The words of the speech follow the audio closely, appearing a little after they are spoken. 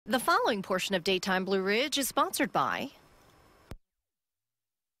The following portion of Daytime Blue Ridge is sponsored by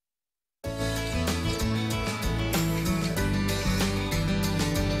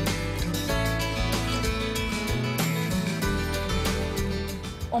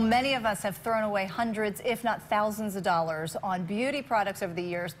Well, many of us have thrown away hundreds, if not thousands of dollars on beauty products over the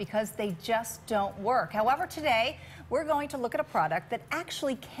years because they just don't work. However, today we're going to look at a product that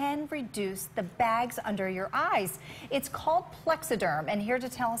actually can reduce the bags under your eyes. It's called Plexaderm, and here to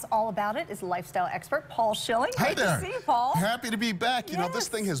tell us all about it is lifestyle expert Paul Shilling. Hi there. Great to see you, Paul. Happy to be back. You know, this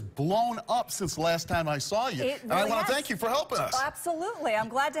thing has blown up since the last time I saw you. And I want to thank you for helping us. Absolutely. I'm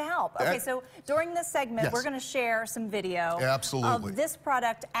glad to help. Okay, so during this segment, we're going to share some video of this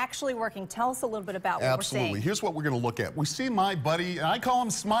product actually working. Tell us a little bit about what we're seeing. Absolutely. Here's what we're going to look at. We see my buddy, and I call him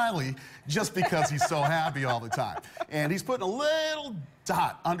Smiley just because he's so happy all the time. And he's putting a little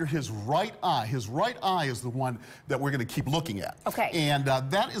dot under his right eye. His right eye is the one that we're going to keep looking at. Okay. And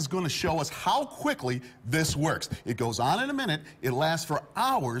that is going to show us how quickly this works. It goes on in a minute, it lasts for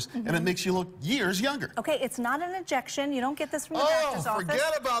hours, and it makes you look years younger. Okay, it's not an injection. You don't get this from the doctor's office.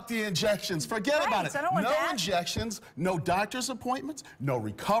 Forget about the injections. Forget about it. I don't want no that. Injections, no doctor's appointments, no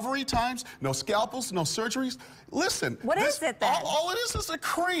recovery times, no scalpels, no surgeries. Listen. What is it then? All it is a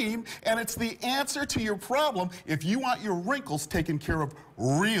cream, and it's the answer to your problem if you want your wrinkles taken care of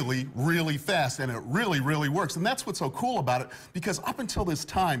really, really fast, and it really, really works. And that's what's so cool about it, because up until this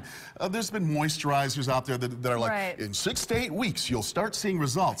time, there's been moisturizers out there that are like, in 6 to 8 weeks, you'll start seeing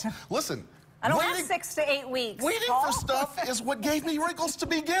results. Listen. I don't have 6 to 8 weeks. Waiting for stuff is what gave me wrinkles to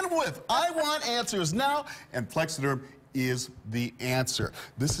begin with. I want answers now, and Plexaderm is the answer.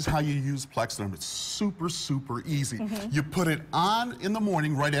 This is how you use Plexaderm. It's super, super easy. You put it on in the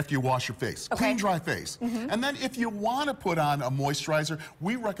morning right after you wash your face. Clean, dry face. And then if you want to put on a moisturizer,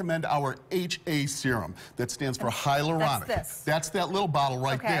 we recommend our HA serum. That stands for hyaluronic. That's that little bottle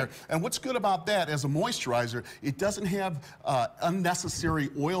right there. And what's good about that as a moisturizer, it doesn't have unnecessary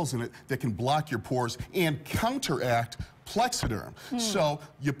oils in it that can block your pores and counteract Plexaderm. So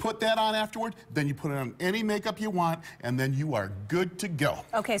you put that on afterward, then you put it on any makeup you want, and then you are good to go.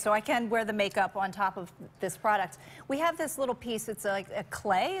 Okay, so I can wear the makeup on top of this product. We have this little piece, it's like a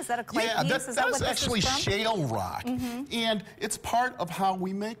clay, is that a clay piece? Yeah, that is actually shale rock, and it's part of how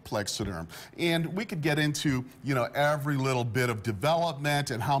we make Plexaderm. And we could get into, you know, every little bit of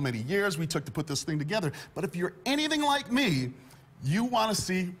development and how many years we took to put this thing together, but if you're anything like me, you want to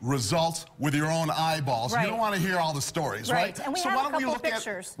see results with your own eyeballs. You don't want to hear all the stories, right? And we so have a couple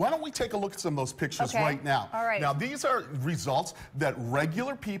pictures. Why don't we take a look at some of those pictures right now? All right. Now, these are results that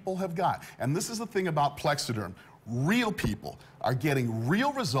regular people have got. And this is the thing about Plexaderm. Real people are getting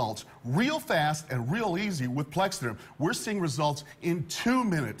real results real fast and real easy with Plexaderm. We're seeing results in 2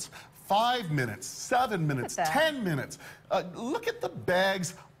 minutes, 5 minutes, 7 minutes, 10 minutes. Look at the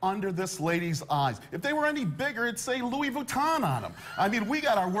bags under this lady's eyes. If they were any bigger, it'd say Louis Vuitton on them. I mean, we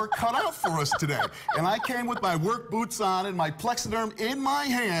got our work cut out for us today. And I came with my work boots on and my Plexaderm in my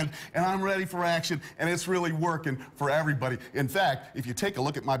hand, and I'm ready for action, and it's really working for everybody. In fact, if you take a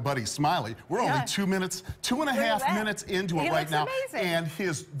look at my buddy Smiley, we're only 2 minutes, 2.5 minutes into it right now. And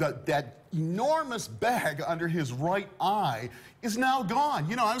that enormous bag under his right eye is now gone.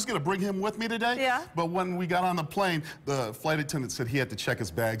 You know, I was going to bring him with me today, but when we got on the plane, the flight attendant said he had to check his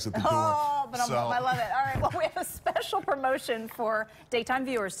bags at the door. Oh, but I love it. All right, well, we have a special promotion for daytime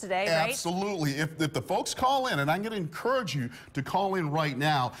viewers today, right? Absolutely. If the folks call in, and I'm going to encourage you to call in right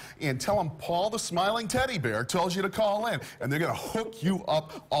now and tell them Paul the Smiling Teddy Bear tells you to call in, and they're going to hook you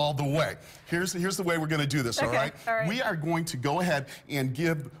up all the way. Here's the way we're going to do this, all right? We are going to go ahead and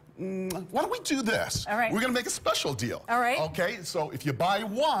give why don't we do this? All right. We're going to make a special deal. All right. Okay, so if you buy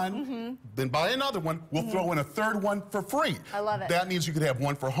one, then buy another one. We'll throw in a third one for free. I love it. That means you could have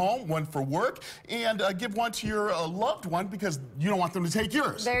one for home, one for work, and give one to your loved one because you don't want them to take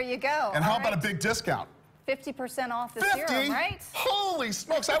yours. There you go. And how about a big discount? 50% off the serum, right? Holy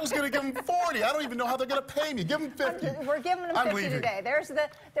smokes, I was going to give them 40. I don't even know how they're going to pay me. Give them 50. We're giving them 50 today.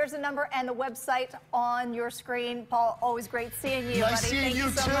 There's the number and the website on your screen. Paul, always great seeing you, buddy. Nice seeing you, too.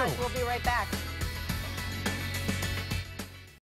 Thank you so much. We'll be right back.